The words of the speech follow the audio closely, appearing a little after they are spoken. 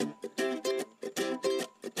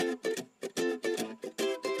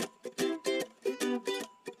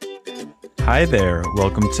Hi there.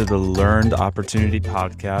 Welcome to the Learned Opportunity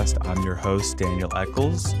Podcast. I'm your host, Daniel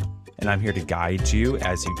Eccles, and I'm here to guide you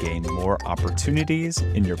as you gain more opportunities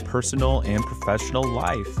in your personal and professional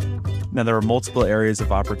life. Now, there are multiple areas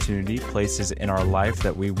of opportunity, places in our life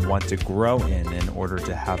that we want to grow in order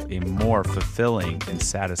to have a more fulfilling and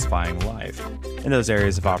satisfying life. And those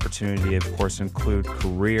areas of opportunity, of course, include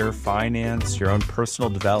career, finance, your own personal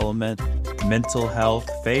development, mental health,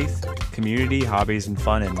 faith, community, hobbies, and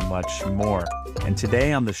fun, and much more. And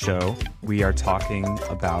today on the show, we are talking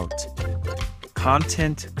about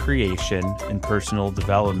content creation and personal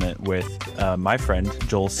development with my friend,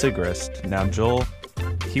 Joel Sigrist. Now, Joel,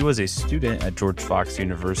 he was a student at George Fox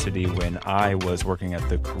University when I was working at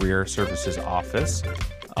the Career Services Office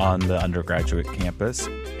on the undergraduate campus,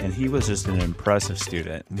 and he was just an impressive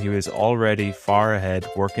student. He was already far ahead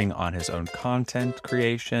working on his own content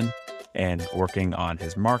creation and working on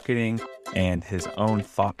his marketing and his own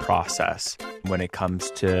thought process when it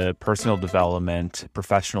comes to personal development,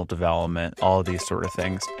 professional development, all of these sort of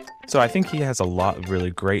things. So I think he has a lot of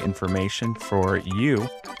really great information for you,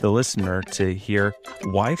 the listener, to hear.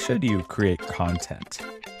 Why should you create content?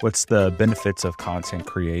 What's the benefits of content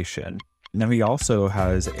creation? Now, he also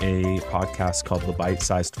has a podcast called the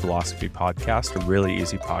Bite-Sized Philosophy Podcast, a really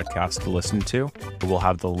easy podcast to listen to. We'll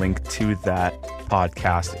have the link to that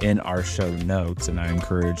podcast in our show notes, and I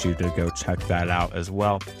encourage you to go check that out as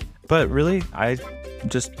well. But really, I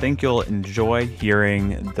just think you'll enjoy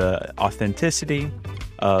hearing the authenticity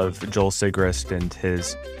of Joel Sigrist and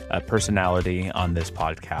his personality on this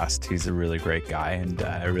podcast. He's a really great guy, and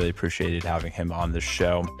I really appreciated having him on the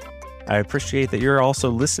show. I appreciate that you're also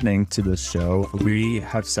listening to this show. We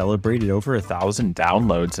have celebrated over 1,000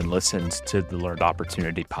 downloads and listens to the Learned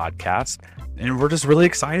Opportunity podcast, and we're just really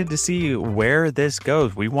excited to see where this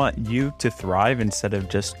goes. We want you to thrive instead of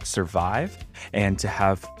just survive, and to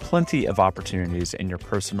have plenty of opportunities in your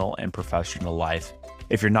personal and professional life.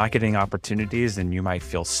 If you're not getting opportunities, then you might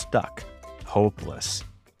feel stuck, hopeless,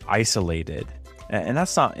 isolated, and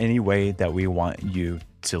that's not any way that we want you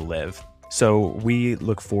to live. So we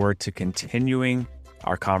look forward to continuing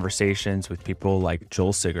our conversations with people like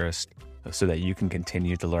Joel Sigrist so that you can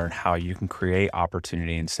continue to learn how you can create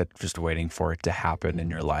opportunity instead of just waiting for it to happen in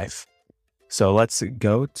your life. So let's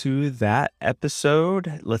go to that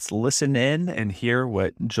episode. Let's listen in and hear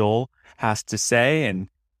what Joel has to say. And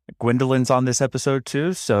Gwendolyn's on this episode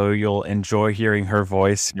too, so you'll enjoy hearing her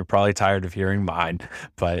voice. You're probably tired of hearing mine,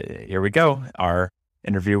 but here we go. Our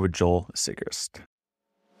interview with Joel Sigrist.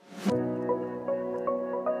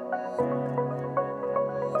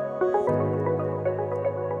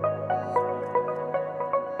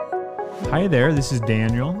 Hi there, this is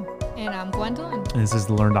Daniel. And I'm Gwendolyn. And this is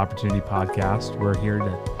the Learned Opportunity Podcast. We're here to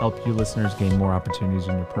help you listeners gain more opportunities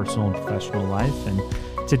in your personal and professional life. And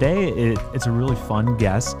today it's a really fun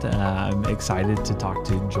guest. I'm excited to talk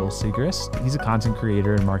to Joel Sigrist. He's a content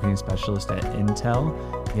creator and marketing specialist at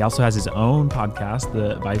Intel. He also has his own podcast,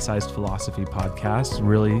 the Bite-Sized Philosophy Podcast.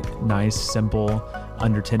 Really nice, simple,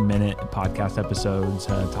 under 10-minute podcast episodes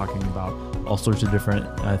talking about all sorts of different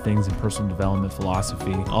things in personal development,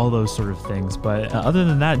 philosophy, all those sort of things. But other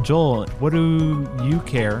than that, Joel, what do you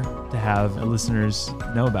care to have listeners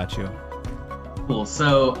know about you? Cool.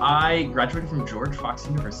 So I graduated from George Fox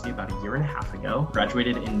University about a year and a half ago.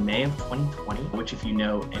 Graduated in May of 2020, which if you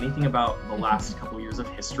know anything about the last couple of years of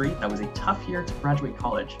history, that was a tough year to graduate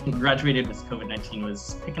college. Graduated as COVID-19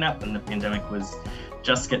 was picking up and the pandemic was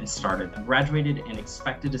just getting started. I graduated and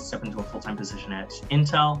expected to step into a full-time position at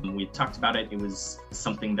Intel. We talked about it. It was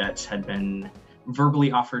something that had been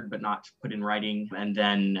verbally offered but not put in writing. And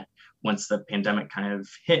then once the pandemic kind of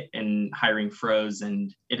hit and hiring froze,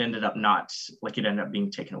 and it ended up being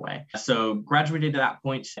taken away. So graduated at that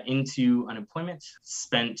point into unemployment,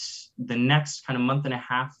 spent the next kind of month and a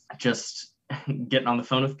half just getting on the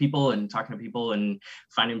phone with people and talking to people and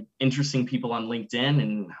finding interesting people on LinkedIn.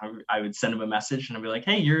 And I would send them a message and I'd be like,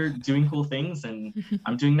 hey, you're doing cool things and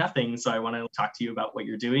I'm doing nothing. So I want to talk to you about what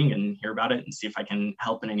you're doing and hear about it and see if I can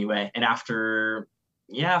help in any way. And after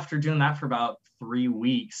doing that for about 3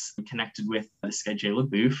 weeks, I connected with this guy, Jay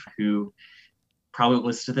LaBouffe, who probably won't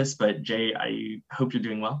listen to this, but Jay, I hope you're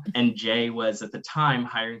doing well. And Jay was at the time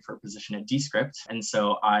hiring for a position at Descript. And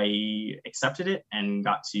so I accepted it and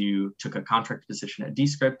took a contract position at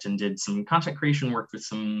Descript and did some content creation, worked with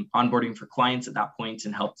some onboarding for clients at that point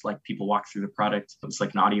and helped people walk through the product. It was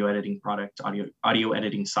like an audio editing product, audio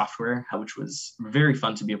editing software, which was very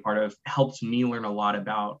fun to be a part of. Helped me learn a lot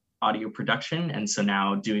about audio production. And so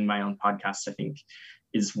now doing my own podcast, I think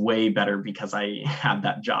is way better because I had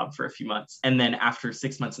that job for a few months. And then after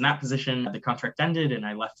 6 months in that position, the contract ended and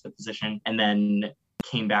I left the position. And then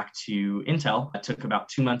came back to Intel. I took about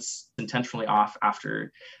 2 months intentionally off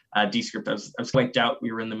after Descript. I was wiped out.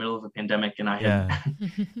 We were in the middle of a pandemic, and I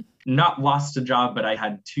had not lost a job, but I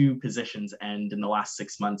had 2 positions end in the last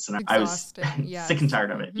 6 months, and I was sick and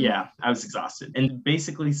tired of it. Yeah, I was exhausted, and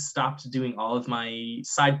basically stopped doing all of my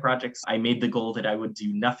side projects. I made the goal that I would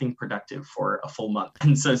do nothing productive for a full month,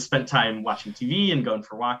 and so spent time watching TV and going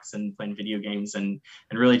for walks and playing video games and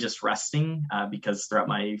really just resting, because throughout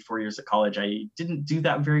my 4 years at college, I didn't do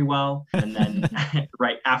that very well. And then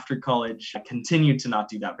right after college, I continued to not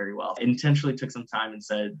do that very well. Intentionally took some time and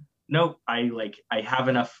said, nope, I have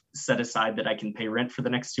enough set aside that I can pay rent for the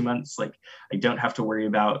next 2 months. Like, I don't have to worry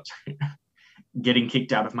about getting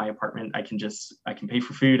kicked out of my apartment. I can pay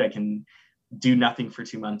for food. I can do nothing for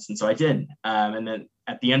 2 months. And so I did. And then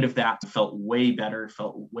at the end of that, I felt way better,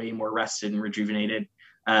 felt way more rested and rejuvenated.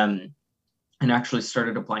 And actually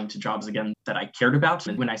started applying to jobs again that I cared about.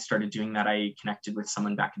 And when I started doing that, I connected with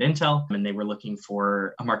someone back at Intel, and they were looking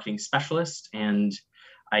for a marketing specialist. And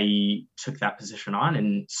I took that position on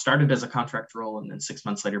and started as a contract role, and then 6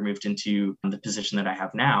 months later moved into the position that I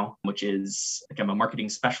have now, which is, like, I'm a marketing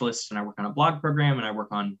specialist, and I work on a blog program, and I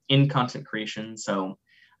work on content creation. So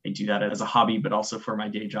I do that as a hobby, but also for my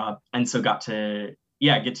day job. And so get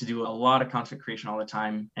to do a lot of content creation all the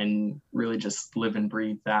time and really just live and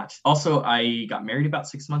breathe that. Also, I got married about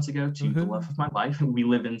 6 months ago to the love of my life. We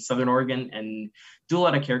live in Southern Oregon and do a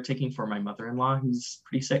lot of caretaking for my mother-in-law, who's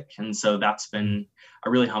pretty sick. And so that's been a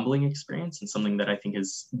really humbling experience and something that I think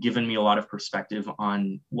has given me a lot of perspective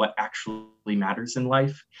on what actually matters in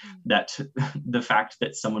life. That the fact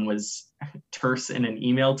that someone was terse in an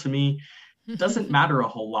email to me doesn't matter a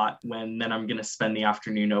whole lot when then I'm going to spend the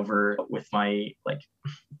afternoon over with my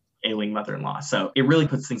ailing mother-in-law. So it really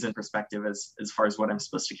puts things in perspective as far as what I'm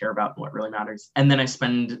supposed to care about and what really matters. And then I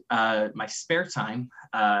spend my spare time,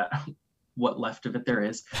 what left of it there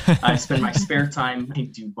is, I spend my spare time, I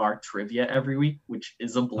do bar trivia every week, which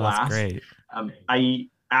is a blast. That's great. I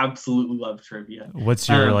absolutely love trivia. What's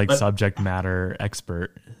your subject matter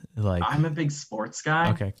expert? I'm a big sports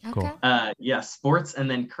guy. Okay, cool. Sports, and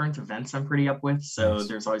then current events I'm pretty up with. So nice.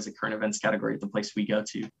 There's always a current events category at the place we go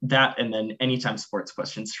to. That, and then anytime sports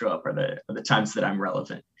questions show up are the times that I'm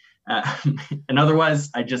relevant. And otherwise,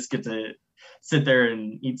 I just get to sit there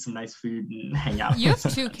and eat some nice food and hang out. You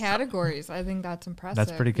have 2 categories. I think that's impressive.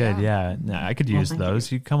 That's pretty good. Yeah. I could use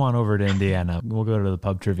those. You come on over to Indiana. We'll go to the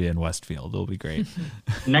pub trivia in Westfield. It'll be great.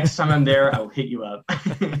 Next time I'm there, I'll hit you up.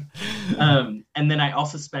 And then I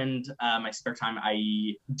also spend my spare time.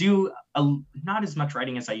 I do not as much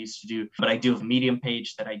writing as I used to do, but I do have a Medium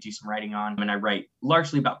page that I do some writing on, and I write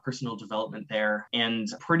largely about personal development there, and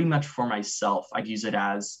pretty much for myself. I use it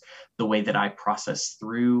as the way that I process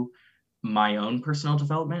through my own personal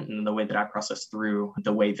development and the way that I process through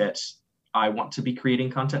the way that I want to be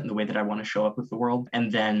creating content and the way that I want to show up with the world.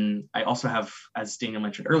 And then I also have, as Daniel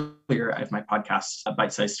mentioned earlier, I have my podcast,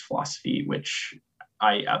 Bite-Sized Philosophy, which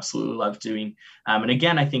I absolutely love doing. And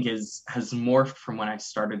again, I think has morphed from when I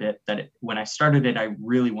started it, when I started it, I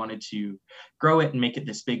really wanted to grow it and make it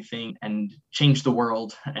this big thing and change the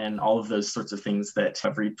world and all of those sorts of things that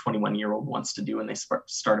every 21-year-old wants to do when they start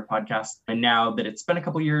a podcast. And now that it's been a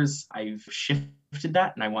couple of years, I've shifted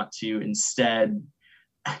that, and I want to instead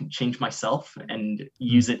change myself and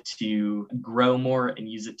use it to grow more and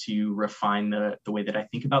use it to refine the way that I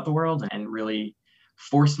think about the world and really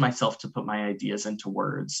force myself to put my ideas into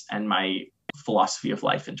words and my philosophy of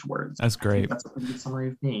life into words. That's great. That's a pretty good summary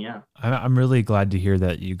of me. Yeah. I'm really glad to hear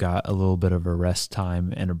that you got a little bit of a rest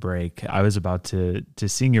time and a break. I was about to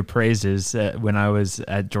sing your praises when I was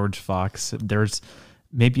at George Fox. There's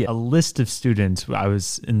maybe a list of students. I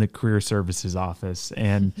was in the career services office,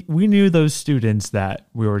 and we knew those students that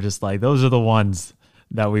we were just like, those are the ones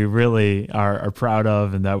that we really are proud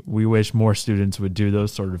of, and that we wish more students would do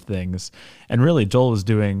those sort of things. And really, Joel was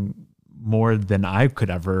doing more than I could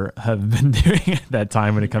ever have been doing at that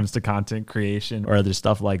time when it comes to content creation or other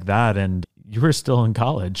stuff like that. And you were still in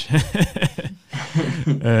college.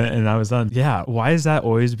 And I was done. Yeah. Why has that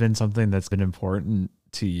always been something that's been important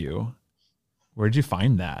to you? Where'd you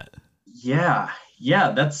find that?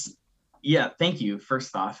 Thank you.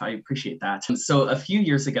 First off, I appreciate that. So a few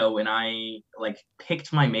years ago when I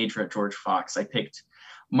picked my major at George Fox, I picked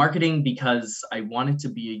marketing because I wanted to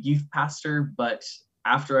be a youth pastor, but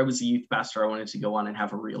after I was a youth pastor, I wanted to go on and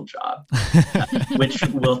have a real job, which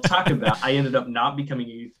we'll talk about. I ended up not becoming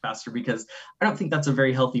a youth pastor because I don't think that's a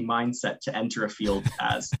very healthy mindset to enter a field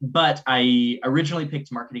as. But I originally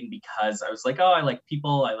picked marketing because I was like, oh, I like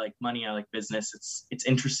people, I like money, I like business. It's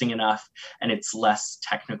interesting enough, and it's less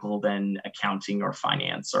technical than accounting or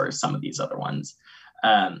finance or some of these other ones.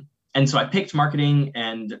 And so I picked marketing,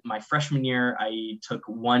 and my freshman year, I took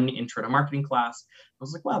one intro to marketing class. I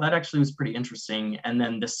was like, wow, that actually was pretty interesting. And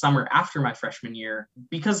then the summer after my freshman year,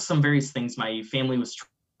 because of some various things, my family was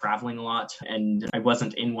traveling a lot and I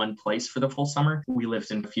wasn't in one place for the full summer. We lived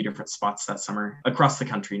in a few different spots that summer across the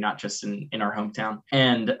country, not just in our hometown.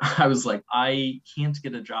 And I was like, I can't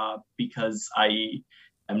get a job because I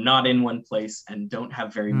am not in one place and don't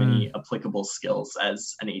have very many applicable skills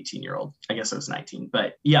as an 18-year-old. I guess I was 19,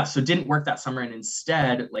 but yeah, so it didn't work that summer. And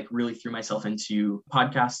instead, like really threw myself into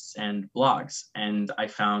podcasts and blogs. And I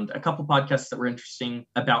found a couple podcasts that were interesting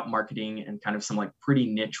about marketing and kind of some like pretty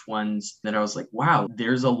niche ones that I was like, wow,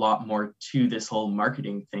 there's a lot more to this whole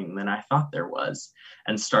marketing thing than I thought there was.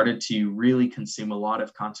 And started to really consume a lot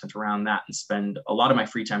of content around that and spend a lot of my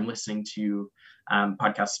free time listening to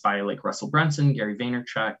podcasts by like Russell Brunson, Gary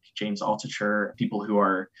Vaynerchuk, James Altucher, people who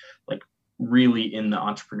are like really in the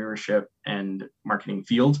entrepreneurship and marketing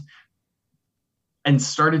field, and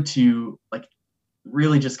started to like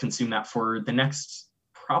really just consume that for the next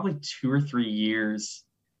probably 2 or 3 years,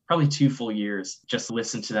 probably 2 full years, just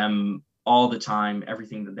listen to them all the time,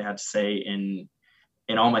 everything that they had to say in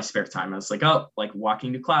all my spare time. I was like, oh, like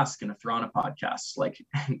walking to class, gonna throw on a podcast, like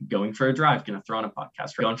going for a drive, gonna throw on a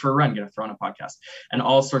podcast, going for a run, gonna throw on a podcast, and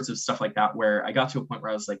all sorts of stuff like that, where I got to a point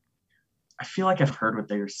where I was like, I feel like I've heard what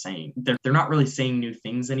they were saying. They're not really saying new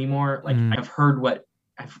things anymore. Like I've heard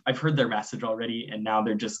their message already, and now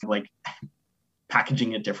they're just like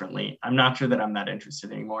packaging it differently. I'm not sure that I'm that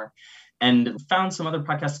interested anymore. And found some other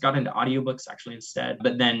podcasts, got into audiobooks actually instead,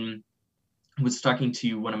 but then was talking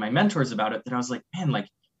to one of my mentors about it, that I was like, man, like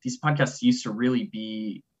these podcasts used to really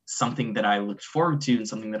be something that I looked forward to and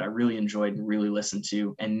something that I really enjoyed and really listened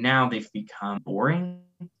to. And now they've become boring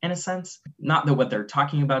in a sense. Not that what they're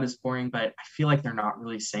talking about is boring, but I feel like they're not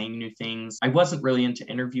really saying new things. I wasn't really into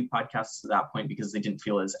interview podcasts at that point because they didn't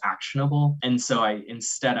feel as actionable. And so I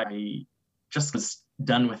just was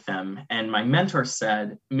done with them. And my mentor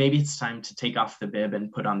said, maybe it's time to take off the bib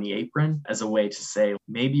and put on the apron, as a way to say,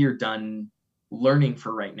 maybe you're done learning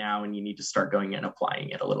for right now and you need to start going and applying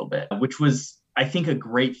it a little bit, which was, I think, a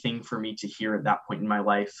great thing for me to hear at that point in my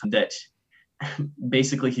life. That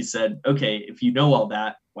basically he said, okay, if you know all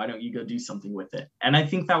that, why don't you go do something with it? And I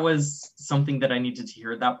think that was something that I needed to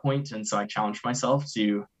hear at that point. And so I challenged myself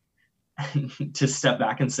to step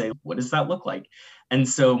back and say, what does that look like? And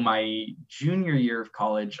so my junior year of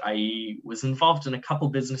college, I was involved in a couple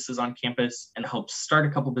businesses on campus and helped start a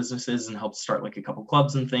couple businesses and helped start like a couple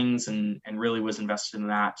clubs and things, and really was invested in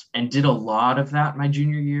that and did a lot of that my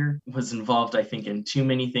junior year. Was involved, I think, in too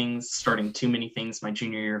many things, starting too many things my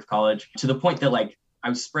junior year of college, to the point that like I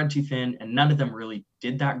was spread too thin and none of them really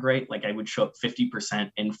did that great. Like I would show up 50%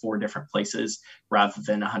 in 4 different places rather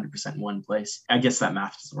than 100% in one place. I guess that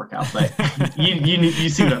math doesn't work out, but you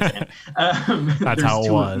see what I'm saying. That's how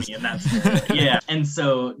it was. And that's, yeah. And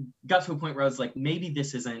so got to a point where I was like, maybe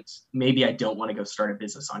I don't want to go start a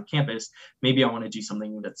business on campus. Maybe I want to do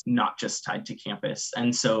something that's not just tied to campus.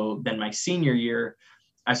 And so then my senior year,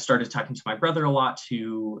 I started talking to my brother a lot,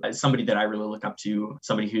 who is somebody that I really look up to,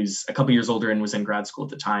 somebody who's a couple years older and was in grad school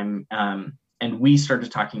at the time. And we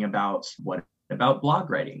started talking about, what about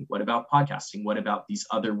blog writing? What about podcasting? What about these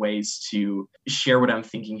other ways to share what I'm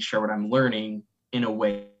thinking, share what I'm learning in a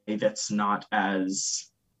way that's not as,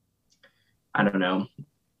 I don't know,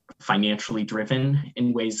 financially driven,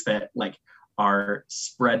 in ways that like are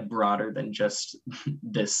spread broader than just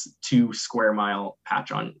this 2 square mile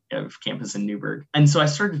patch of campus in Newburgh. And so I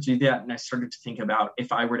started to do that, and I started to think about,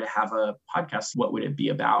 if I were to have a podcast, what would it be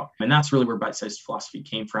about? And that's really where Bite-Sized Philosophy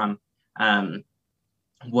came from.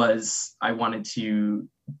 Was I wanted to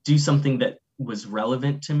do something that was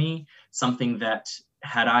relevant to me, something that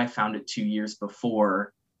had I found it 2 years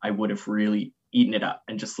before, I would have really eaten it up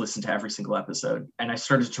and just listened to every single episode. And I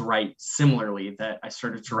started to write similarly, that I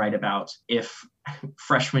started to write about, if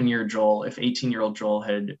freshman year Joel, if 18-year-old Joel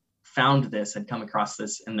had found this, had come across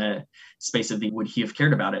this in the space of would he have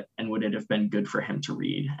cared about it? And would it have been good for him to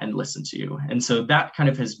read and listen to? And so that kind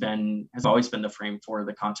of has always been the frame for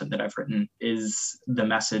the content that I've written, is the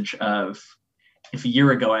message of, if a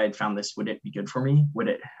year ago I had found this, would it be good for me? Would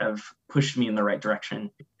it have pushed me in the right direction?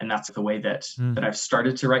 And that's the way that I've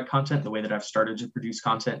started to write content, the way that I've started to produce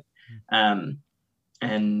content. And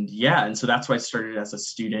so that's why I started as a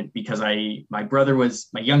student, because my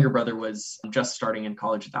younger brother was just starting in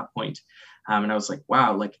college at that point. And I was like,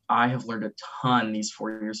 wow, like I have learned a ton these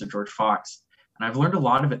 4 years of George Fox, and I've learned a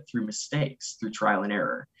lot of it through mistakes, through trial and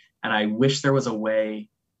error. And I wish there was a way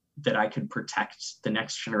that I could protect the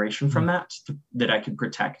next generation from that I could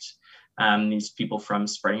protect these people from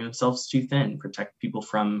spreading themselves too thin, protect people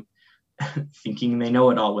from thinking they know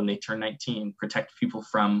it all when they turn 19, protect people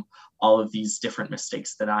from all of these different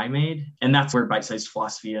mistakes that I made. And that's where Bite-Sized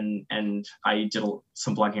Philosophy and I did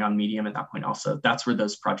some blogging on Medium at that point also. That's where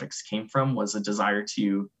those projects came from, was a desire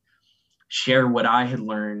to share what I had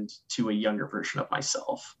learned to a younger version of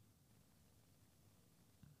myself.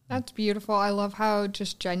 That's beautiful. I love how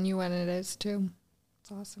just genuine it is too.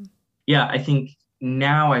 It's awesome. Yeah, I think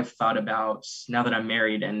now I've thought about, now that I'm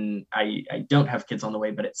married and I don't have kids on the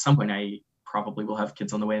way, but at some point I probably will have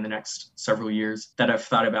kids on the way in the next several years, that I've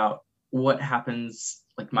thought about what happens.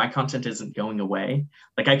 Like, my content isn't going away.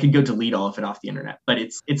 Like, I could go delete all of it off the internet, but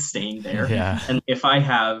it's staying there. Yeah. And if I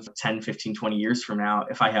have 10, 15, 20 years from now,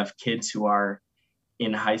 if I have kids who are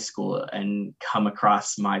in high school and come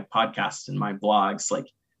across my podcast and my blogs, like,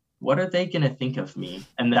 what are they going to think of me?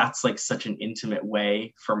 And that's like such an intimate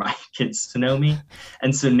way for my kids to know me.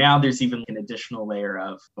 And so now there's even an additional layer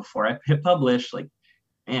of, before I hit publish, like,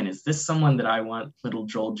 man, is this someone that I want little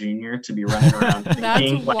Joel Jr. to be running around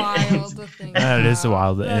thinking? That's wild to think Yeah, it is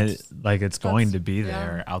about. wild. It's going to be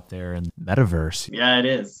there, out there in the metaverse. Yeah, it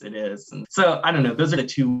is. It is. And so I don't know. Those are the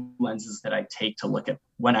two lenses that I take to look at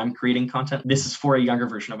when I'm creating content. This is for a younger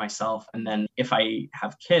version of myself. And then if I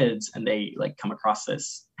have kids and they like come across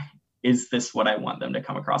this, is this what I want them to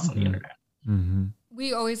come across on the internet? Mm-hmm.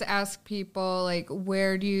 We always ask people, like,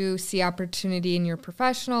 where do you see opportunity in your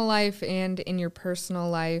professional life and in your personal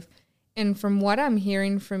life? And from what I'm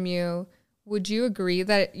hearing from you, would you agree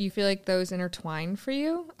that you feel like those intertwine for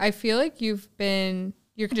you? I feel like you're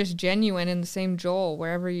just genuine in the same Joel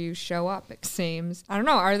wherever you show up, it seems. I don't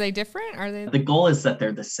know. Are they different? Are they? The goal is that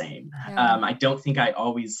they're the same. Yeah. I don't think I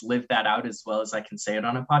always live that out as well as I can say it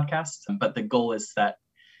on a podcast, but the goal is that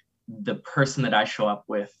the person that I show up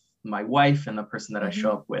with, my wife, and the person that I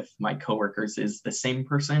show up with, my coworkers, is the same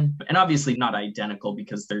person. And obviously not identical,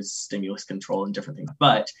 because there's stimulus control and different things,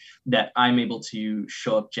 but that I'm able to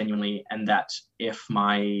show up genuinely, and that if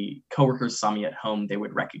my coworkers saw me at home, they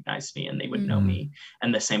would recognize me and they would know me.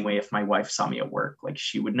 And the same way, if my wife saw me at work, like,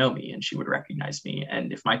 she would know me and she would recognize me.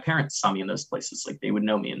 And if my parents saw me in those places, like, they would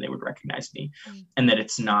know me and they would recognize me. And that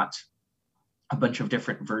it's not a bunch of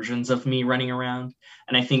different versions of me running around.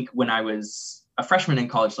 And I think when I was a freshman in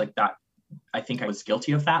college, like that, I think I was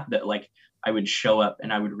guilty of that like I would show up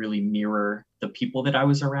and I would really mirror the people that I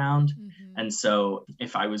was around. And so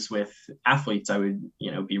if I was with athletes, I would,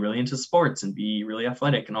 be really into sports and be really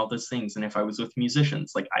athletic and all those things. And if I was with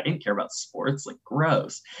musicians, like, I didn't care about sports, like,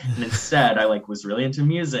 gross. And instead I was really into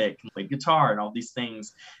music and played guitar and all these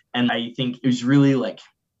things. And I think it was really like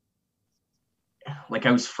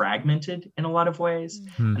I was fragmented in a lot of ways,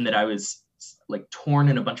 and that I was like torn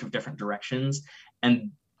in a bunch of different directions, and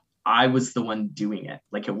I was the one doing it.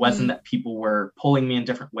 Like, it wasn't that people were pulling me in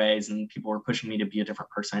different ways and people were pushing me to be a different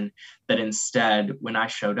person. That instead, when I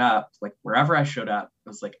showed up, like, wherever I showed up, I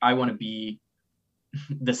was like, I want to be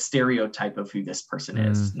the stereotype of who this person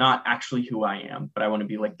is, not actually who I am, but I want to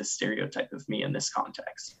be like the stereotype of me in this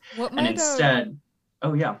context. What might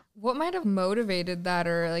have motivated that,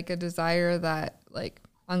 or like a desire that like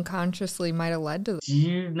unconsciously might have led to that? Do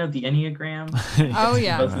you know the Enneagram? Oh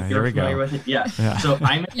yeah. Here we go. With it? Yeah. So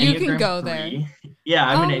I'm an you Enneagram can go 3. there. Yeah,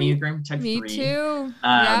 I'm an Enneagram type 3. Me too.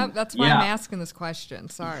 Yeah, that's why I'm asking this question.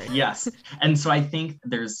 Sorry. Yes. And so I think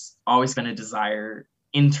there's always been a desire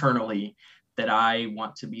internally that I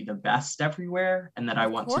want to be the best everywhere, and that I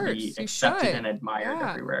want to be accepted and admired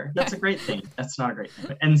everywhere. That's a great thing. That's not a great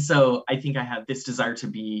thing. And so I think I had this desire to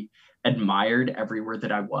be admired everywhere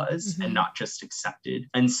that I was, and not just accepted.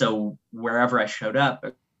 And so wherever I showed up,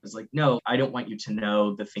 I was like, no, I don't want you to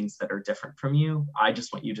know the things that are different from you. I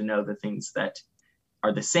just want you to know the things that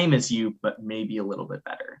are the same as you, but maybe a little bit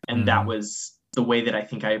better. And that was the way that I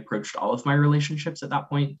think I approached all of my relationships at that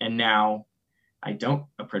point. And now I don't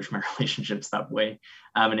approach my relationships that way.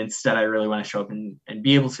 And instead, I really want to show up and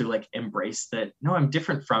be able to like embrace that, no, I'm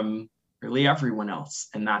different from really everyone else.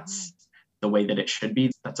 And that's the way that it should be.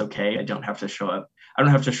 That's okay. I don't have to show up. I don't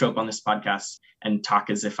have to show up on this podcast and talk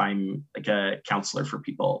as if I'm like a counselor for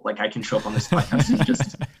people. Like, I can show up on this podcast and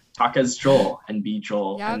just talk as Joel and be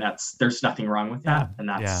Joel. And there's nothing wrong with that. And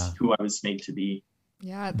that's who I was made to be.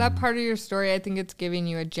 Yeah, that part of your story, I think it's giving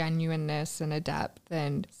you a genuineness and a depth.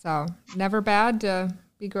 And so never bad to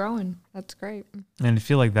be growing. That's great. And I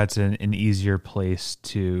feel like that's an easier place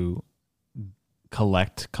to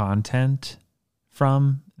collect content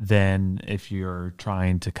from than if you're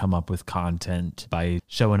trying to come up with content by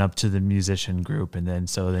showing up to the musician group and then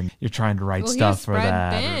you're trying to write stuff for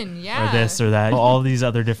that or this or that, all these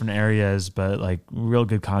other different areas. But like real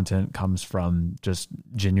good content comes from just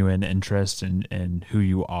genuine interest in who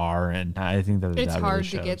you are. And I think that it's that hard really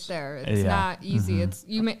shows. to get there. It's not easy. Mm-hmm. It's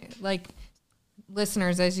you may like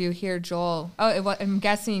listeners, as you hear Joel, I'm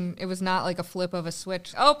guessing it was not like a flip of a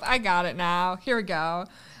switch. Oh, I got it now. Here we go.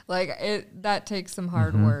 Like that takes some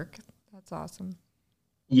hard work. That's awesome.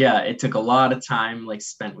 Yeah, it took a lot of time like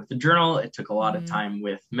spent with the journal. It took a lot of time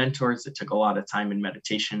with mentors. It took a lot of time in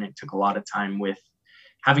meditation. It took a lot of time with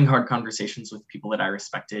having hard conversations with people that I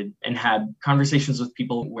respected, and had conversations with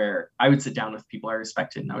people where I would sit down with people I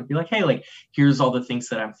respected and I would be like, hey, like, here's all the things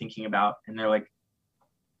that I'm thinking about. And they're like,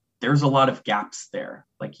 there's a lot of gaps there.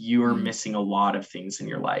 Like you are missing a lot of things in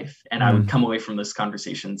your life. And I would come away from those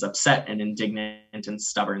conversations upset and indignant and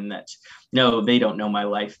stubborn that, no, they don't know my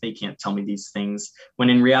life. They can't tell me these things.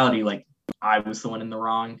 When in reality, like I was the one in the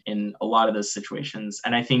wrong in a lot of those situations.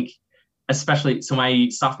 And I think especially, so my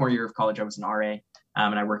sophomore year of college, I was an RA.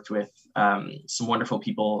 And I worked with some wonderful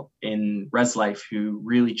people in res life who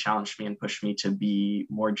really challenged me and pushed me to be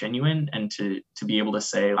more genuine and to be able to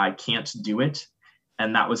say, I can't do it.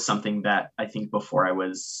 And that was something that I think before I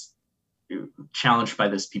was challenged by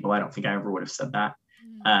those people, I don't think I ever would have said that.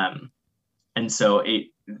 And so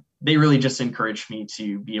they really just encouraged me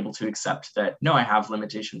to be able to accept that, no, I have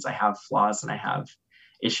limitations, I have flaws, and I have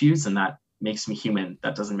issues, and that makes me human.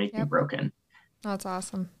 That doesn't make me broken. That's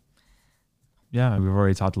awesome. Yeah, we've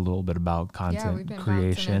already talked a little bit about content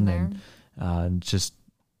creation and just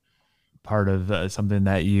part of something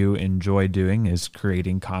that you enjoy doing is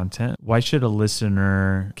creating content. Why should a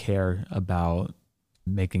listener care about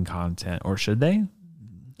making content, or should they?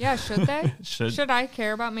 Yeah, should they? Should I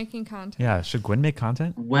care about making content? Yeah, should Gwen make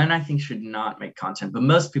content? Gwen, I think, should not make content, but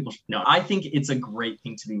most people should. No, I think it's a great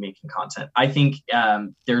thing to be making content. I think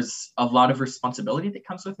there's a lot of responsibility that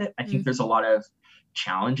comes with it. I think there's a lot of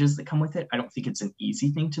challenges that come with it. I don't think it's an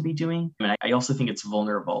easy thing to be doing. I mean, I also think it's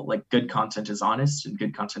vulnerable. Like good content is honest and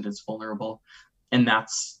good content is vulnerable. And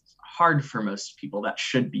that's hard for most people. That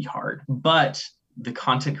should be hard. But the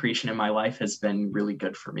content creation in my life has been really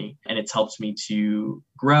good for me. And it's helped me to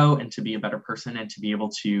grow and to be a better person and to be able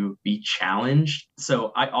to be challenged.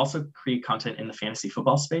 So I also create content in the fantasy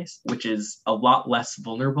football space, which is a lot less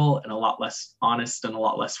vulnerable and a lot less honest and a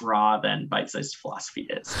lot less raw than bite-sized philosophy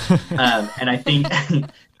is. And I think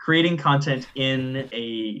creating content in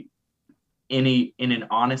an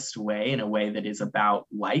honest way, in a way that is about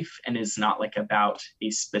life and is not like about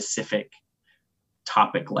a specific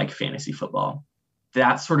topic like fantasy football,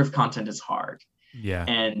 that sort of content is hard. Yeah.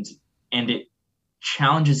 And it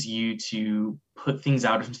challenges you to put things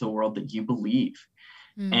out into the world that you believe.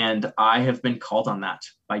 And I have been called on that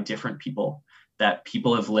by different people, that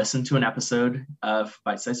people have listened to an episode of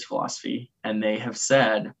Bite-Sized Philosophy and they have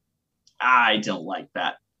said, I don't like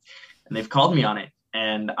that. And they've called me on it.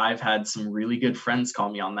 And I've had some really good friends call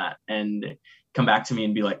me on that and come back to me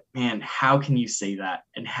and be like, man, how can you say that?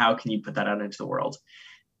 And how can you put that out into the world?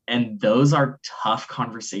 And those are tough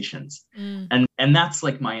conversations. And that's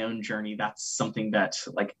like my own journey. That's something that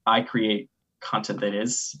like I create content that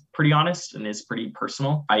is pretty honest and is pretty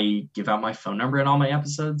personal. I give out my phone number in all my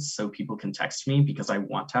episodes so people can text me because I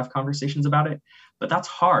want to have conversations about it. But that's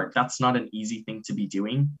hard. That's not an easy thing to be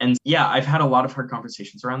doing. And yeah, I've had a lot of hard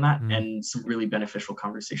conversations around that and some really beneficial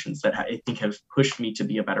conversations that I think have pushed me to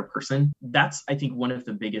be a better person. That's, I think, one of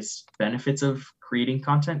the biggest benefits of creating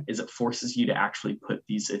content is it forces you to actually put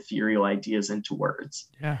these ethereal ideas into words.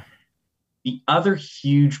 Yeah. The other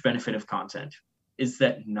huge benefit of content is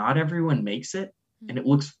that not everyone makes it and it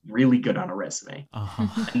looks really good on a resume.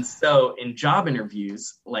 And so in job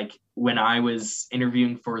interviews, like when I was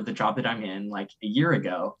interviewing for the job that I'm in like a year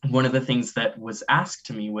ago, one of the things that was asked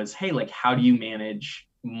to me was, hey, like, how do you manage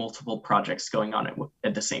multiple projects going on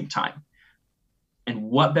at the same time? And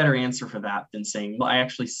what better answer for that than saying, well, I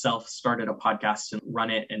actually self-started a podcast and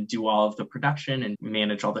run it and do all of the production and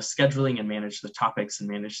manage all the scheduling and manage the topics and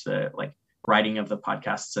manage the like writing of the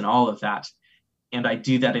podcasts and all of that. And I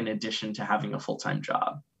do that in addition to having a full-time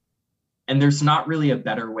job. And there's not really a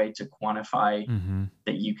better way to quantify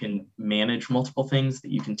that you can manage multiple things,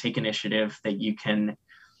 that you can take initiative, that you can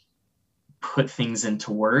put things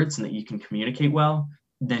into words and that you can communicate well,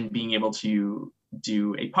 than being able to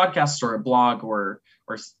do a podcast or a blog or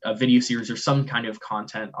a video series or some kind of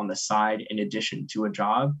content on the side in addition to a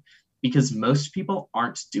job, because most people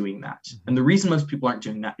aren't doing that. And the reason most people aren't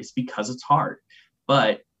doing that is because it's hard.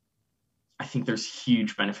 But I think there's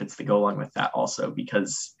huge benefits that go along with that also,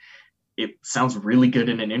 because it sounds really good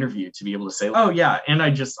in an interview to be able to say, oh yeah, and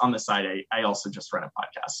I just on the side, I also just run a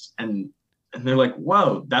podcast. And they're like,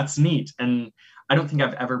 whoa, that's neat. And I don't think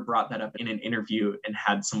I've ever brought that up in an interview and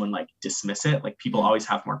had someone like dismiss it. Like people always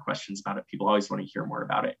have more questions about it. People always want to hear more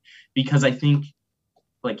about it, because I think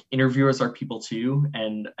like interviewers are people too.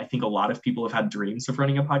 And I think a lot of people have had dreams of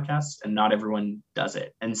running a podcast and not everyone does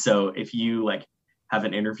it. And so if you like have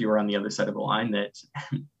an interviewer on the other side of the line that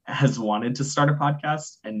has wanted to start a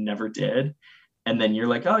podcast and never did, and then you're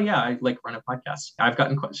like, oh yeah, I like run a podcast. I've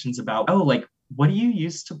gotten questions about, oh, like, what do you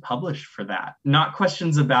use to publish for that? Not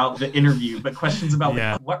questions about the interview, but questions about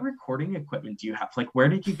like, what recording equipment do you have? Like, where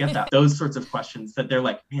did you get that? Those sorts of questions that they're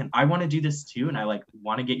like, man, I want to do this too. And I like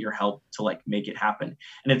want to get your help to like make it happen.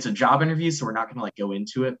 And it's a job interview, so we're not going to like go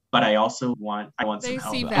into it, but I also want some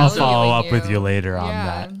help. I'll follow up with you later on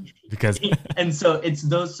that, because and so it's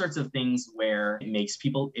those sorts of things where it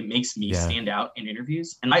makes me stand out in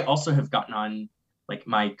interviews. And I also have gotten on like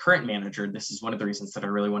my current manager. This is one of the reasons that I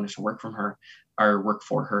really wanted to work for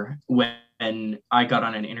her. When I got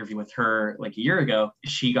on an interview with her like a year ago,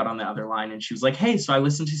 she got on the other line and she was like, hey, so I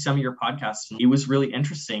listened to some of your podcasts and it was really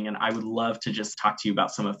interesting. And I would love to just talk to you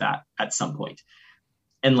about some of that at some point.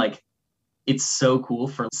 And like, it's so cool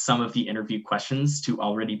for some of the interview questions to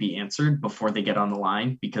already be answered before they get on the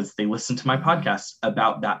line, because they listen to my podcast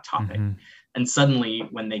about that topic. Mm-hmm. And suddenly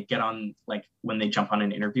when they jump on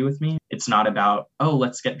an interview with me, it's not about, oh,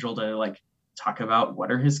 let's get Joel to like talk about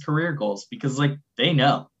what are his career goals, because like they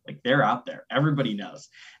know, like they're out there, everybody knows.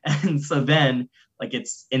 And so then like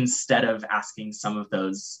it's, instead of asking some of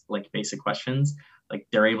those like basic questions, like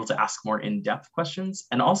they're able to ask more in-depth questions.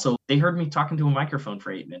 And also they heard me talking to a microphone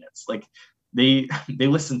for 8 minutes. Like they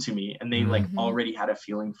listened to me and they like already had a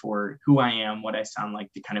feeling for who I am, what I sound like,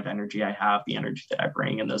 the kind of energy I have, the energy that I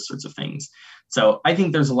bring, and those sorts of things. So I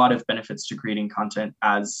think there's a lot of benefits to creating content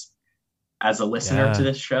as a listener to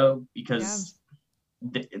this show, because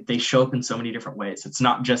they show up in so many different ways. It's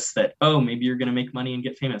not just that, oh, maybe you're going to make money and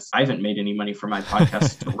get famous. I haven't made any money from my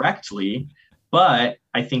podcast directly, but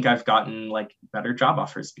I think I've gotten like better job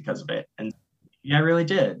offers because of it. And yeah, I really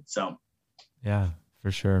did. So yeah,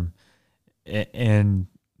 for sure. And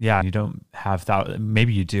yeah, you don't have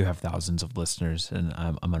maybe you do have thousands of listeners, and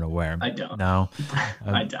I'm unaware. I don't. No,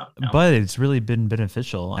 I don't. No. But it's really been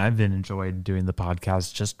beneficial. I've been enjoyed doing the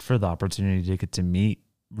podcast just for the opportunity to get to meet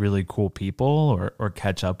really cool people or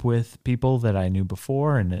catch up with people that I knew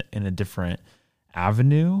before in a different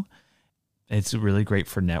avenue. It's really great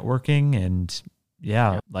for networking, and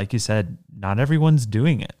like you said, not everyone's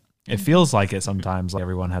doing it. It feels like it sometimes, like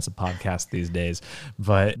everyone has a podcast these days,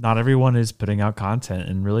 but not everyone is putting out content.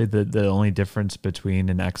 And really the only difference between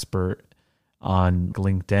an expert on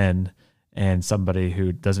LinkedIn and somebody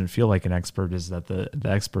who doesn't feel like an expert is that the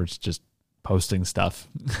expert's just posting stuff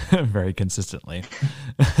very consistently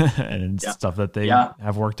and stuff that they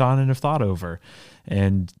have worked on and have thought over.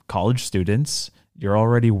 And college students, you're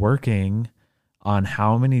already working on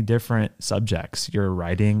how many different subjects. You're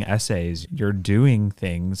writing essays, you're doing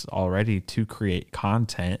things already to create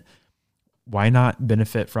content. Why not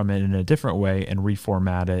benefit from it in a different way and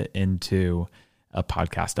reformat it into a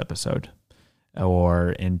podcast episode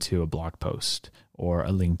or into a blog post or a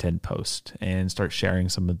LinkedIn post and start sharing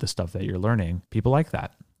some of the stuff that you're learning? People like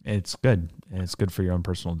that. It's good. And it's good for your own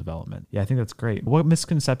personal development. Yeah, I think that's great. What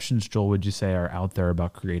misconceptions, Joel, would you say are out there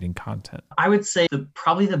about creating content? I would say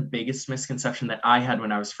probably the biggest misconception that I had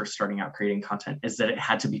when I was first starting out creating content is that it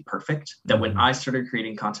had to be perfect. That when I started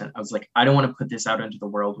creating content, I was like, I don't want to put this out into the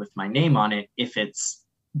world with my name on it if it's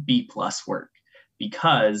B+ work,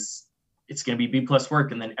 because it's going to be B+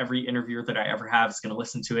 work. And then every interviewer that I ever have is going to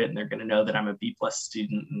listen to it and they're going to know that I'm a B+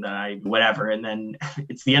 student and that I whatever. And then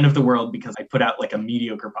it's the end of the world because I put out like a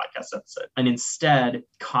mediocre podcast episode. And instead,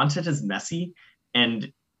 content is messy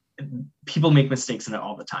and people make mistakes in it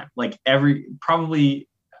all the time. Like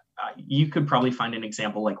you could probably find an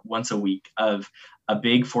example like once a week of a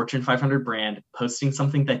big Fortune 500 brand posting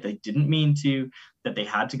something that they didn't mean to, that they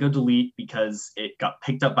had to go delete because it got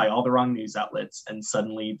picked up by all the wrong news outlets and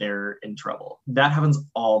suddenly they're in trouble. That happens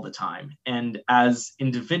all the time. And as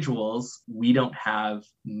individuals, we don't have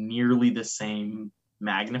nearly the same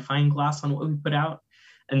magnifying glass on what we put out.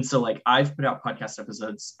 And so like I've put out podcast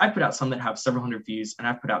episodes, I put out some that have several hundred views, and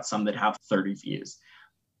I've put out some that have 30 views.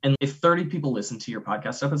 And if 30 people listen to your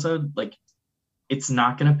podcast episode, like it's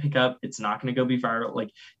not going to pick up, it's not going to go be viral. Like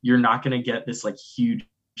you're not going to get this like huge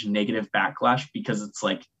negative backlash because it's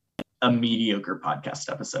like a mediocre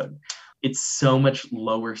podcast episode. It's so much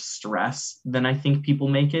lower stress than I think people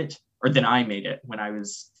make it, or than I made it when I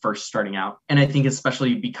was first starting out. And I think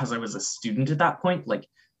especially because I was a student at that point, like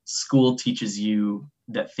school teaches you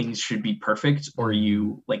that things should be perfect or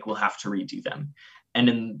you like will have to redo them.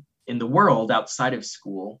 And in the world outside of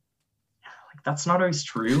school, like that's not always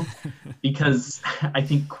true because I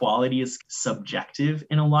think quality is subjective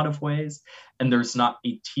in a lot of ways, and there's not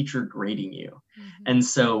a teacher grading you. And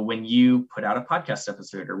so when you put out a podcast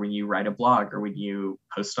episode or when you write a blog or when you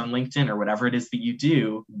post on LinkedIn or whatever it is that you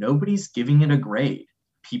do, nobody's giving it a grade.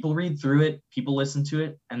 People read through it, people listen to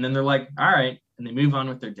it, and then they're like, all right, and they move on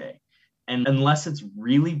with their day. And unless it's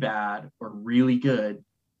really bad or really good,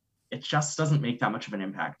 it just doesn't make that much of an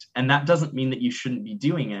impact. And that doesn't mean that you shouldn't be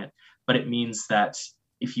doing it, but it means that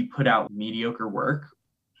if you put out mediocre work,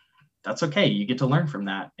 that's okay. You get to learn from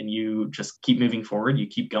that and you just keep moving forward. You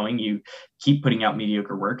keep going, you keep putting out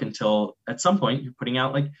mediocre work until at some point you're putting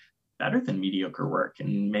out like better than mediocre work.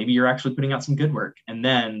 And maybe you're actually putting out some good work. And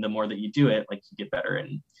then the more that you do it, like you get better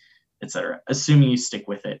and etc. Assuming you stick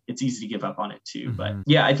with it, it's easy to give up on it too. But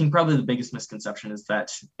yeah, I think probably the biggest misconception is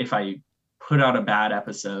that if I put out a bad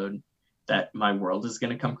episode, that my world is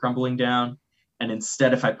going to come crumbling down. And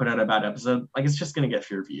instead, if I put out a bad episode, like it's just going to get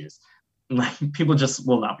fewer views. Like people just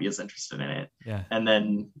will not be as interested in it. Yeah. And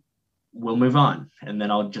then we'll move on. And then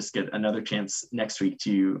I'll just get another chance next week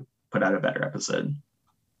to put out a better episode.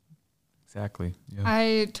 Exactly. Yeah.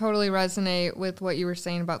 I totally resonate with what you were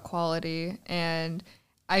saying about quality. And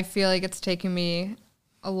I feel like it's taken me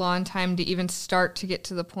a long time to even start to get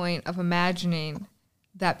to the point of imagining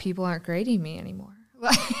that people aren't grading me anymore.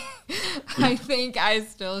 I think I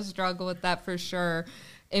still struggle with that for sure.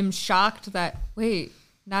 I'm shocked that, wait,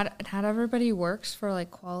 not everybody works for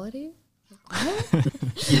like quality?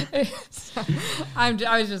 So,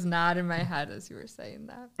 I was just nodding my head as you were saying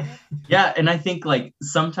that. Yeah, and I think like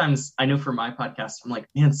sometimes, I know for my podcast, I'm like,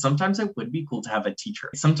 man, sometimes it would be cool to have a teacher.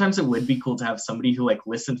 Sometimes it would be cool to have somebody who like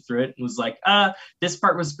listened through it and was like, this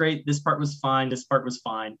part was great, this part was fine, this part was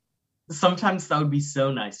fine. Sometimes that would be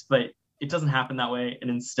so nice, but it doesn't happen that way.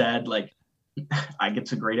 And instead, like, I get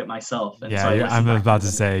to grade it myself. And yeah, so I'm about to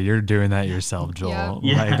say you're doing that yourself, Joel.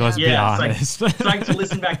 Yeah. Like, let's be honest. So I get to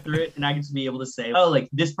listen back through it and I get to be able to say, oh, like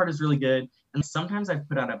this part is really good. And sometimes I've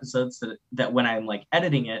put out episodes that when I'm like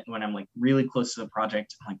editing it, when I'm like really close to the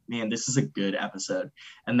project, I'm like, man, this is a good episode.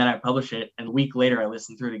 And then I publish it and a week later I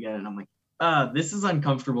listen through it again and I'm like, this is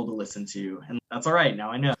uncomfortable to listen to. And that's all right.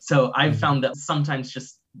 Now I know. So I've found that sometimes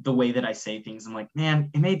just the way that I say things, I'm like, man,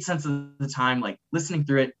 it made sense at the time. Like listening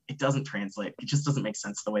through it, it doesn't translate. It just doesn't make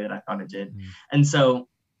sense the way that I thought it did. And so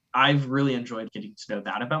I've really enjoyed getting to know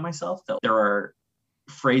that about myself, that there are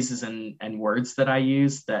phrases and words that I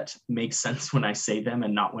use that make sense when I say them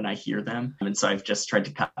and not when I hear them. And so I've just tried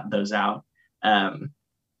to cut those out.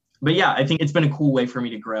 But yeah, I think it's been a cool way for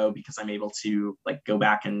me to grow because I'm able to like go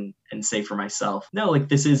back and say for myself, no, like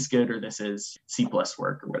this is good or this is C+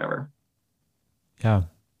 work or whatever. Yeah.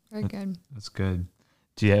 Very good. That's good.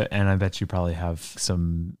 And I bet you probably have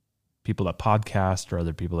some people that podcast or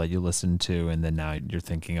other people that you listen to, and then now you're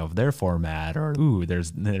thinking of their format or,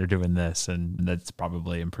 they're doing this, and that's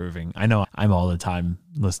probably improving. I know I'm all the time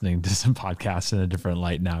listening to some podcasts in a different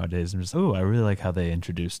light nowadays. I'm just, I really like how they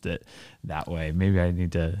introduced it that way. Maybe I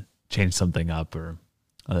need to change something up or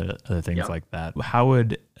other things like that. How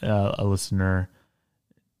would a listener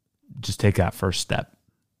just take that first step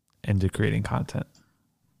into creating content?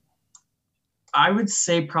 I would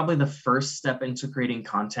say probably the first step into creating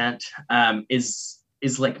content is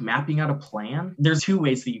like mapping out a plan. There's two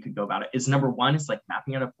ways that you could go about it. Is number one is like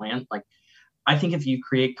mapping out a plan. Like I think if you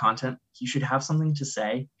create content, you should have something to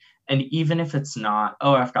say. And even if it's not,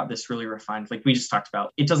 I've got this really refined, like we just talked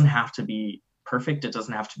about, it doesn't have to be perfect. It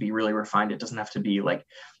doesn't have to be really refined. It doesn't have to be like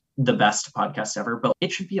the best podcast ever, but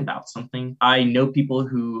it should be about something. I know people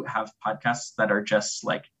who have podcasts that are just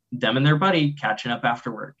like them and their buddy catching up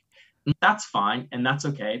after work. That's fine and that's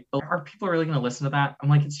okay. But are people really going to listen to that? I'm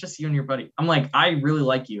like, it's just you and your buddy. I'm like, I really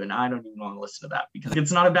like you and I don't even want to listen to that because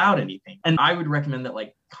it's not about anything. And I would recommend that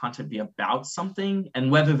like content be about something. And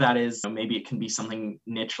whether that is, maybe it can be something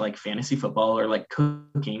niche like fantasy football or like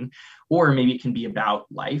cooking, or maybe it can be about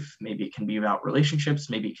life. Maybe it can be about relationships.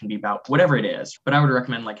 Maybe it can be about whatever it is. But I would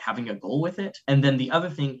recommend like having a goal with it. And then the other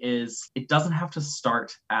thing is it doesn't have to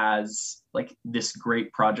start as like this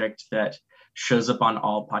great project that shows up on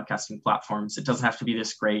all podcasting platforms. It doesn't have to be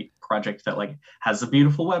this great project that like has a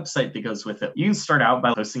beautiful website that goes with it. You start out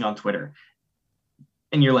by posting on Twitter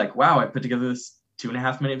and you're like, wow, I put together this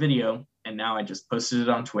 2.5 minute video and now I just posted it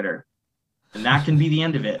on Twitter. And that can be the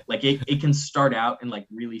end of it. Like it can start out in like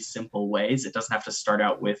really simple ways. It doesn't have to start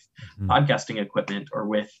out with podcasting equipment or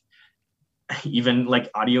with even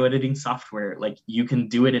like audio editing software. Like you can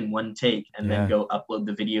do it in one take and then go upload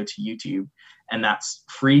the video to YouTube. And that's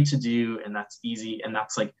free to do and that's easy. And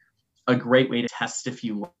that's like a great way to test if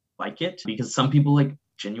you like it, because some people like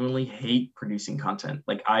genuinely hate producing content.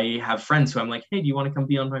 Like I have friends who I'm like, hey, do you want to come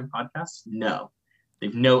be on my podcast? No, they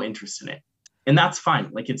have no interest in it. And that's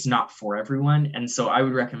fine. Like it's not for everyone. And so I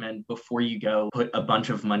would recommend before you go put a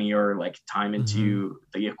bunch of money or like time into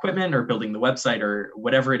the equipment or building the website or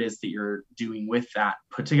whatever it is that you're doing with that,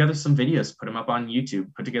 put together some videos, put them up on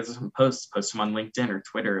YouTube, put together some posts, post them on LinkedIn or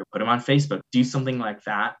Twitter, put them on Facebook, do something like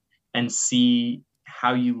that and see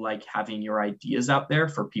how you like having your ideas out there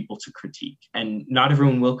for people to critique. And not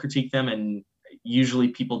everyone will critique them, and usually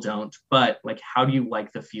people don't, but like, how do you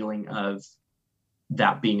like the feeling of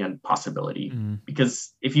that being a possibility?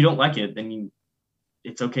 Because if you don't like it, then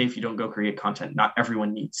it's okay if you don't go create content. Not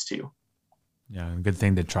everyone needs to. Yeah, a good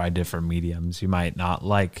thing to try different mediums. You might not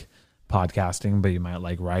like podcasting, but you might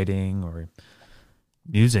like writing or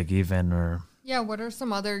music even, or yeah, what are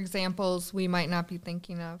some other examples we might not be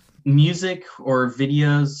thinking of? Music or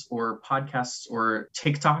videos or podcasts or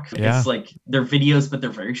TikTok. Yeah. It's like they're videos, but they're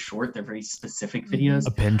very short. They're very specific videos.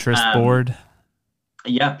 A Pinterest board.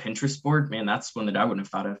 Yeah, Pinterest board, man, that's one that I wouldn't have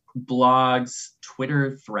thought of. Blogs,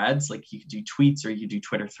 Twitter threads, like you could do tweets or you could do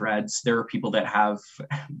Twitter threads. There are people that have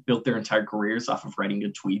built their entire careers off of writing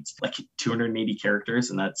good tweets, like 280 characters,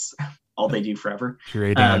 and that's all they do forever.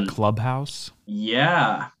 Curating a clubhouse.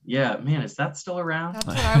 Yeah, man, is that still around? That's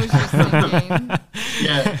what I was just thinking.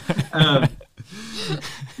 Yeah.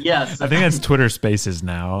 Yeah, so I think that's Twitter Spaces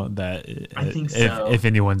now. That I think so. If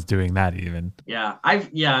anyone's doing that, even. Yeah,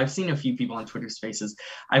 I've seen a few people on Twitter Spaces.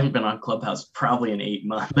 I haven't been on Clubhouse probably in 8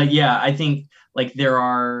 months, but yeah, I think like there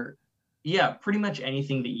are, pretty much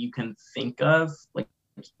anything that you can think of, like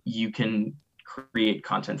you can create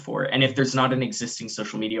content for. And if there's not an existing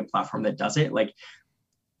social media platform that does it, like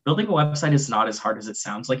building a website is not as hard as it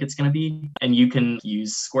sounds like it's going to be. And you can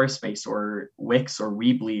use Squarespace or Wix or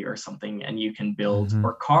Weebly or something, and you can build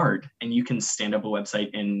or Card, and you can stand up a website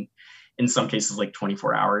in some cases like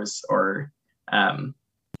 24 hours or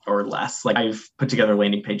less. Like I've put together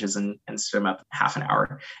landing pages and stood them up half an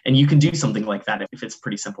hour, and you can do something like that if it's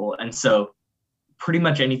pretty simple. And so pretty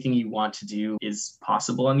much anything you want to do is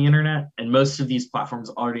possible on the internet, and most of these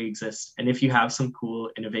platforms already exist. And if you have some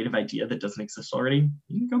cool, innovative idea that doesn't exist already,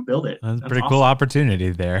 you can go build it. That's a pretty cool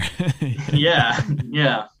opportunity there. Yeah.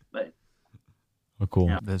 But, cool.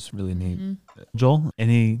 Yeah. That's really neat. Joel,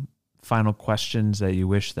 any final questions that you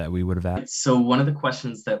wish that we would have asked? So one of the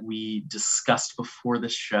questions that we discussed before the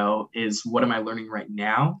show is, what am I learning right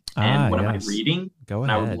now? And what am I reading? Go ahead.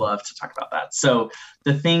 And I would love to talk about that. So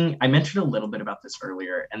the thing, I mentioned a little bit about this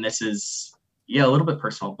earlier, and this is, a little bit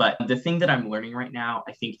personal, but the thing that I'm learning right now,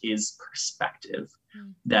 I think, is perspective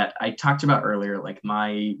that I talked about earlier. Like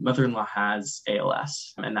my mother-in-law has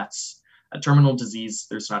ALS, and that's a terminal disease.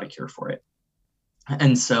 There's not a cure for it.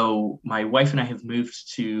 And so my wife and I have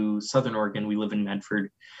moved to Southern Oregon. We live in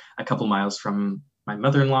Medford, a couple miles from my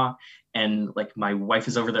mother-in-law. And like my wife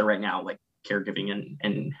is over there right now, like caregiving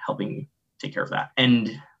and helping take care of that.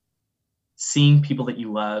 And seeing people that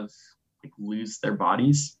you love like lose their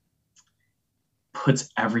bodies puts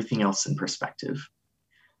everything else in perspective.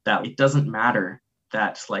 That it doesn't matter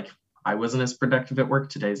that like I wasn't as productive at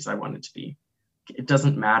work today as I wanted to be. It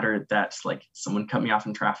doesn't matter that like someone cut me off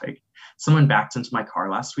in traffic, someone backed into my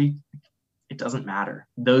car last week. It doesn't matter.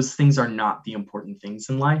 Those things are not the important things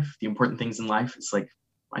in life. The important things in life is like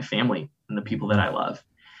my family and the people that I love.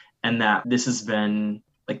 And that this has been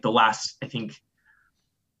like the last, I think,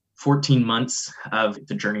 14 months of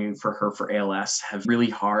the journey for her for ALS have really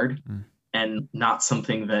hard and not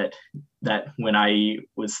something that when I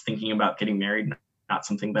was thinking about getting married, not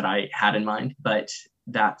something that I had in mind, but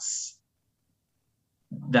that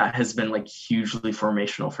has been like hugely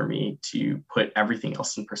formational for me to put everything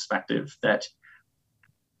else in perspective, that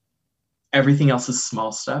everything else is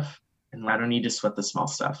small stuff and I don't need to sweat the small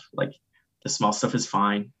stuff. Like the small stuff is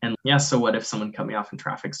fine. And so what if someone cut me off in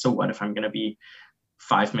traffic? So what if I'm going to be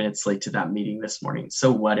 5 minutes late to that meeting this morning?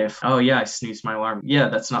 So what if, I snoozed my alarm. Yeah,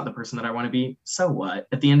 that's not the person that I want to be. So what?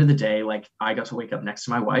 At the end of the day, like I got to wake up next to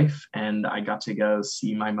my wife, and I got to go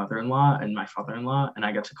see my mother-in-law and my father-in-law, and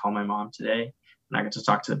I got to call my mom today, and I got to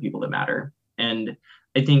talk to the people that matter. And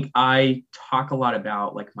I think I talk a lot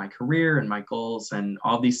about like my career and my goals and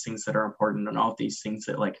all these things that are important and all these things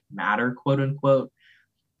that like matter, quote unquote.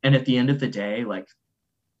 And at the end of the day, like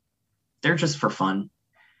they're just for fun,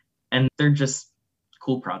 and they're just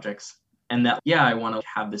cool projects. And that, I want to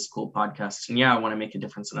have this cool podcast, and I want to make a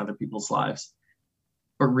difference in other people's lives.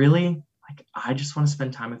 But really, like, I just want to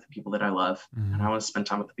spend time with the people that I love, and I want to spend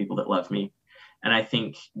time with the people that love me. And I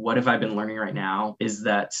think what have I been learning right now is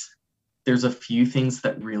that there's a few things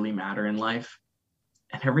that really matter in life,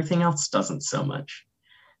 and everything else doesn't so much.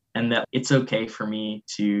 and that it's okay for me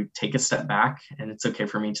to take a step back, and it's okay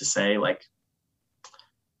for me to say like,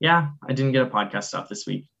 yeah, I didn't get a podcast out this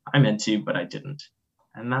week. I meant to, but I didn't.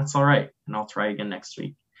 And that's all right. And I'll try again next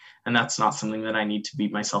week. And that's not something that I need to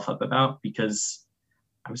beat myself up about, because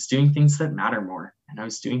I was doing things that matter more, and I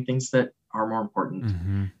was doing things that are more important.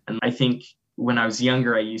 Mm-hmm. And I think when I was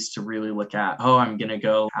younger, I used to really look at, oh, I'm going to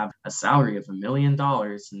go have a salary of $1 million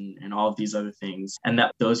and all of these other things. And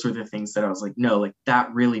that those were the things that I was like, no, like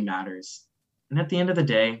that really matters. And at the end of the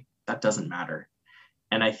day, that doesn't matter.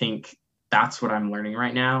 And I think that's what I'm learning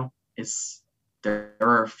right now is there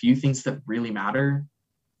are a few things that really matter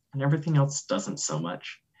and everything else doesn't so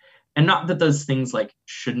much. And not that those things like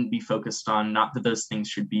shouldn't be focused on, not that those things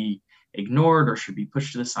should be ignored or should be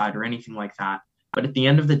pushed to the side or anything like that. But at the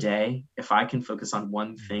end of the day, if I can focus on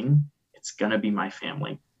one thing, it's going to be my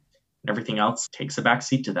family. And everything else takes a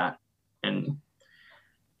backseat to that. And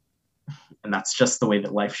that's just the way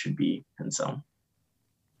that life should be. And so.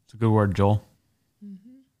 It's a good word, Joel.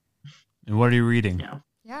 Mm-hmm. And what are you reading?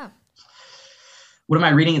 Yeah. What am I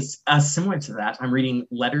reading? It's similar to that. I'm reading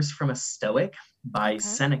Letters from a Stoic by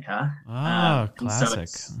Seneca. Classic.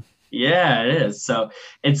 Yeah, it is. So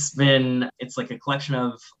it's like a collection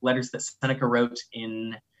of letters that Seneca wrote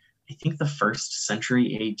in, I think, the 1st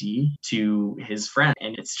century AD to his friend.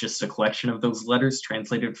 And it's just a collection of those letters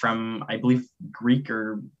translated from, I believe, Greek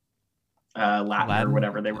or Latin or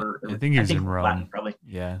whatever they were. I think he was in Rome. Latin, probably.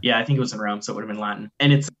 Yeah, I think it was in Rome, so it would have been Latin.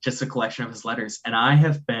 And it's just a collection of his letters. And I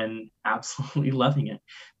have been absolutely loving it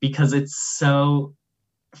because it's so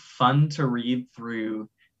fun to read through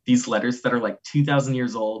these letters that are like 2,000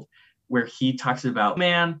 years old, where he talks about,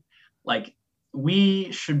 man, like,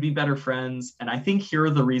 we should be better friends. And I think here are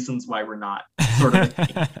the reasons why we're not, sort of.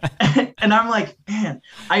 And I'm like, man,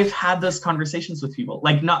 I've had those conversations with people,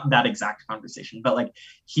 like not that exact conversation, but like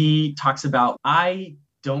he talks about, I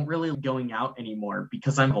don't really going out anymore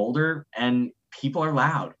because I'm older and people are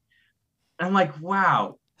loud. And I'm like,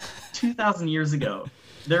 wow, 2,000 years ago,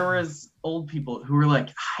 there was old people who were like,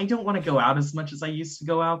 I don't want to go out as much as I used to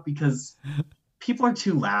go out because people are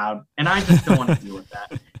too loud and I just don't want to deal with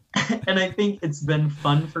that. And I think it's been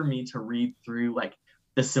fun for me to read through like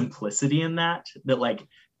the simplicity in that like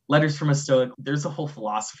Letters from a Stoic, there's a whole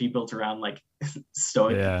philosophy built around like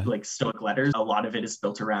Stoic, like Stoic letters. A lot of it is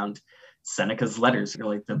built around Seneca's letters, or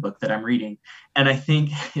like the book that I'm reading. And I think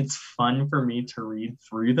it's fun for me to read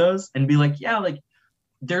through those and be like, yeah, like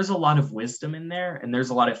there's a lot of wisdom in there. And there's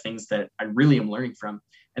a lot of things that I really am learning from.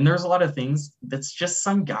 And there's a lot of things that's just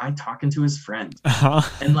some guy talking to his friend.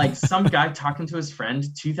 And like some guy talking to his friend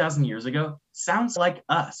 2,000 years ago sounds like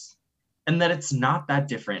us. And that it's not that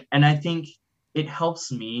different. And I think it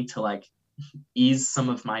helps me to like ease some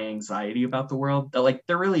of my anxiety about the world, that like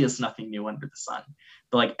there really is nothing new under the sun.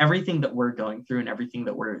 But like everything that we're going through and everything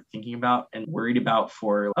that we're thinking about and worried about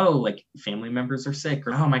for, oh, like family members are sick,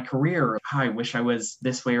 or oh, my career, or oh, I wish I was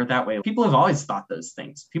this way or that way. People have always thought those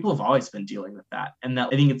things. People have always been dealing with that. And that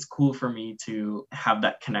I think it's cool for me to have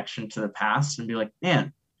that connection to the past and be like,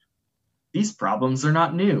 man, these problems are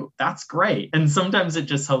not new. That's great. And sometimes it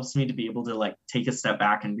just helps me to be able to like take a step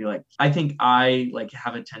back and be like, I think I like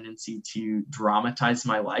have a tendency to dramatize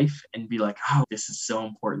my life and be like, oh, this is so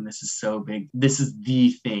important. This is so big. This is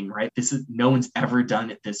the thing, right? No one's ever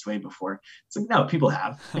done it this way before. It's like, no, people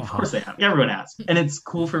have. Like, of course they have. Everyone has. And it's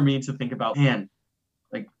cool for me to think about, man,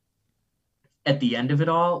 like at the end of it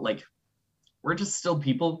all, like we're just still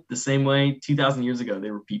people the same way 2,000 years ago,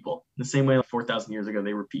 they were people. The same way 4,000 years ago,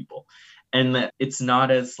 they were people. And that it's not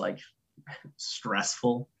as like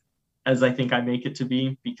stressful as I think I make it to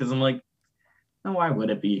be, because I'm like, no, why would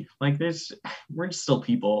it be? Like we're just still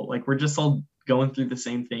people. Like we're just all going through the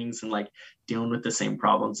same things and like dealing with the same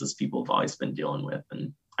problems as people have always been dealing with.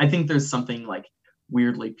 And I think there's something like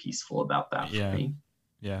weirdly peaceful about that for me.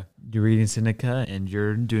 Yeah. You're reading Seneca and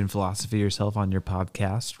you're doing philosophy yourself on your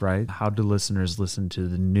podcast, right? How do listeners listen to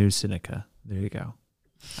the new Seneca? There you go.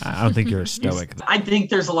 I don't think you're a Stoic. I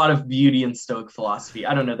think there's a lot of beauty in Stoic philosophy.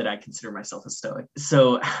 I don't know that I consider myself a Stoic.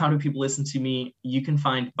 So how do people listen to me? You can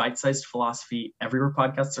find Bite-Sized Philosophy everywhere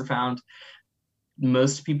podcasts are found.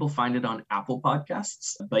 Most people find it on Apple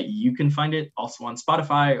Podcasts, but you can find it also on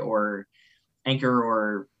Spotify or Anchor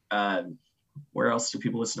or where else do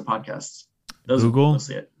people listen to podcasts? Those Google? Are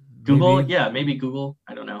mostly it. Google, maybe? Yeah, maybe Google.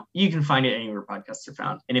 I don't know. You can find it anywhere podcasts are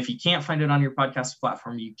found. And if you can't find it on your podcast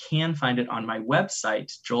platform, you can find it on my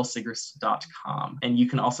website, joelsigrist.com. And you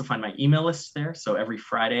can also find my email list there. So every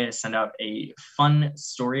Friday, I send out a fun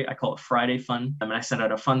story. I call it Friday Fun. And I send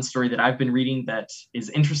out a fun story that I've been reading that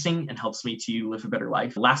is interesting and helps me to live a better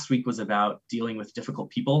life. Last week was about dealing with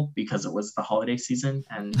difficult people because it was the holiday season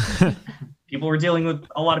and people were dealing with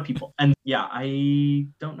a lot of people. And yeah, I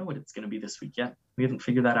don't know what it's going to be this week yet. We haven't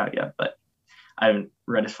figured that out yet, but I haven't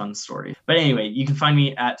read a fun story. But anyway, you can find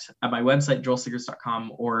me at my website,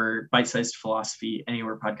 joelsigrist.com, or Bite-Sized Philosophy,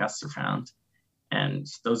 anywhere podcasts are found. And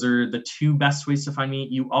those are the two best ways to find me.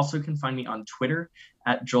 You also can find me on Twitter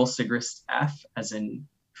at joelsigristf, as in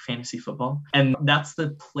fantasy football. And that's the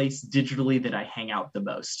place digitally that I hang out the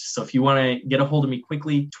most. So if you want to get a hold of me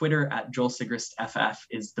quickly, Twitter at joelsigristff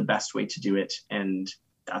is the best way to do it. And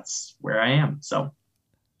that's where I am. So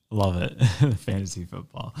love it. Fantasy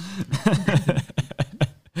football.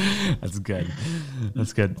 That's good.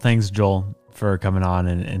 That's good. Thanks, Joel, for coming on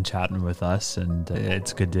and chatting with us. And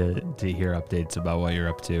it's good to hear updates about what you're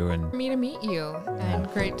up to. And For me to meet you, and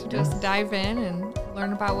great to just dive in and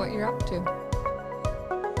learn about what you're up to.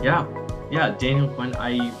 Yeah, Daniel, Quinn,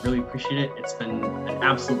 I really appreciate it. It's been an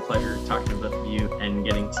absolute pleasure talking to both of you and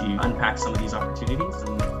getting to unpack some of these opportunities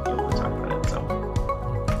and be able to talk about it.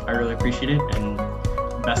 So I really appreciate it, and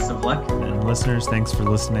best of luck. And listeners, thanks for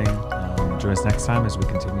listening. Join us next time as we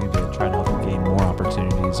continue to try to help you gain more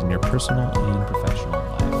opportunities in your personal and professional life.